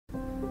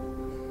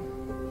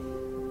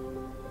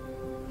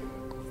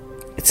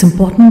It's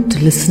important to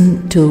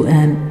listen to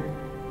and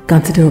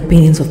consider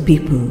opinions of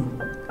people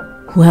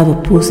who have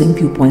opposing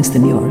viewpoints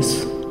than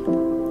yours,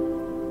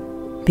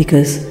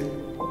 because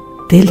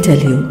they'll tell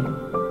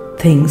you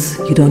things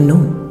you don't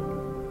know.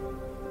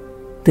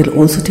 They'll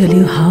also tell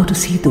you how to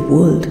see the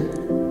world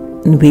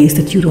in ways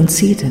that you don't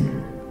see it in.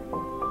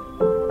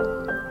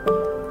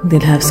 They'll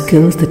have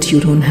skills that you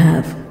don't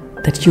have,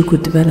 that you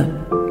could develop.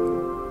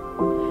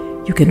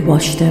 You can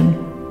watch them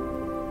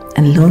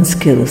and learn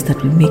skills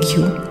that will make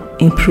you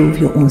improve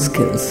your own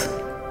skills.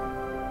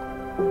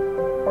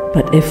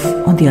 But if,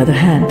 on the other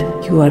hand,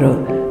 you are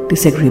a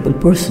disagreeable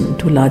person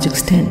to a large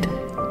extent,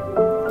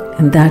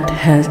 and that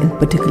has in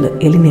particular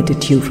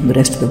alienated you from the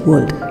rest of the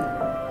world,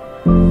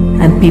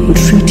 and people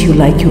treat you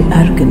like you're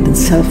arrogant and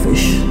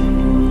selfish,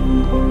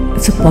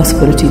 it's a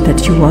possibility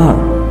that you are.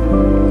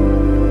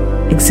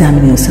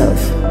 Examine yourself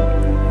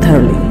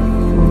thoroughly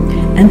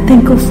and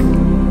think of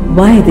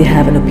why they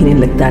have an opinion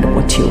like that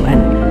about you,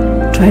 and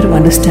try to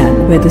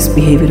understand where this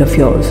behavior of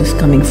yours is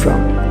coming from.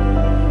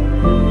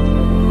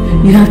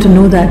 You have to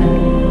know that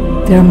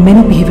there are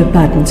many behavior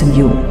patterns in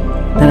you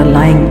that are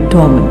lying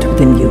dormant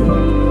within you,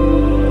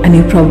 and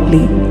you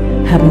probably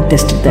haven't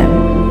tested them.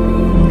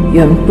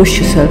 You haven't pushed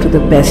yourself to the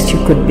best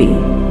you could be.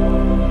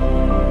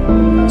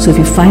 So if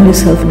you find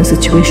yourself in a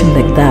situation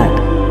like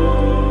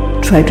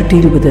that, try to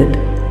deal with it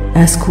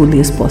as coolly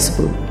as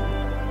possible,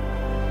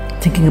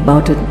 thinking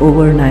about it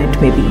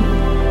overnight maybe,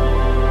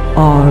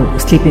 or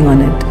sleeping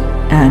on it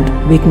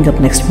and waking up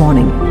next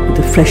morning with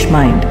a fresh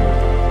mind.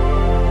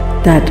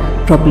 That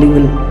probably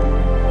will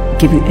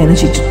give you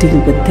energy to deal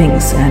with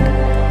things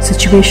and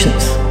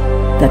situations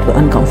that were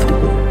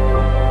uncomfortable.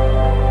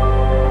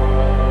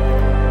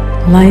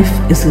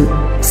 Life is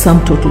a sum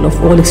total of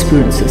all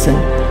experiences and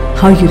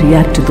how you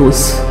react to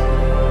those.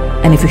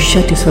 And if you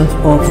shut yourself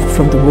off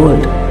from the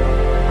world,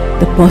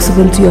 the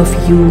possibility of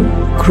you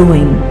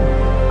growing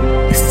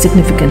is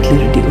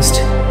significantly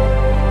reduced.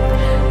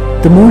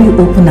 The more you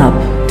open up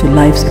to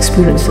life's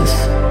experiences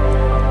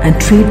and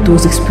treat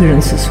those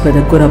experiences,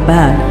 whether good or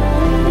bad,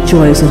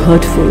 joyous or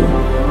hurtful,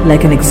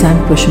 like an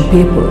exam question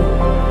paper,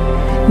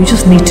 you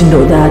just need to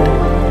know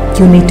that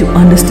you need to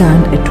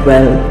understand it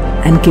well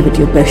and give it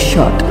your best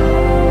shot.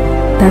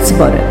 That's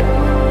about it.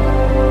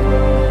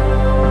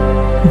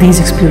 These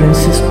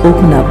experiences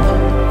open up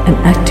and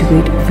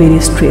activate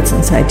various traits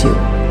inside you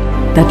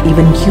that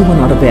even you were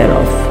not aware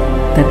of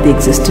that they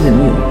existed in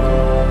you.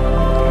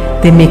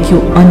 They make you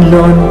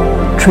unlearn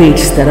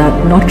traits that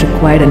are not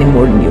required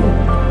anymore in you.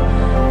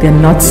 They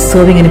are not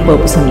serving any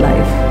purpose in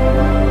life.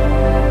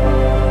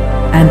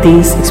 And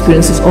these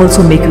experiences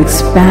also make you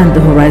expand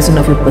the horizon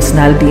of your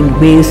personality in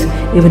ways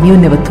even you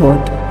never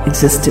thought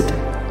existed.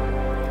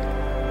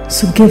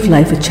 So give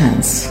life a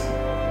chance.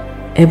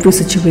 Every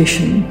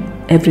situation,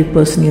 every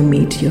person you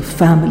meet, your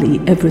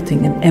family,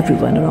 everything and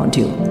everyone around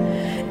you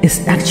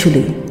is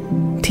actually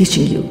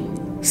teaching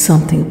you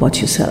something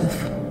about yourself.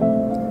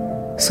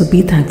 So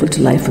be thankful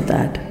to life for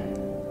that,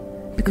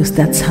 because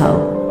that's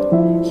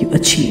how you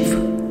achieve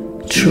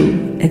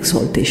true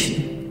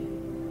exaltation.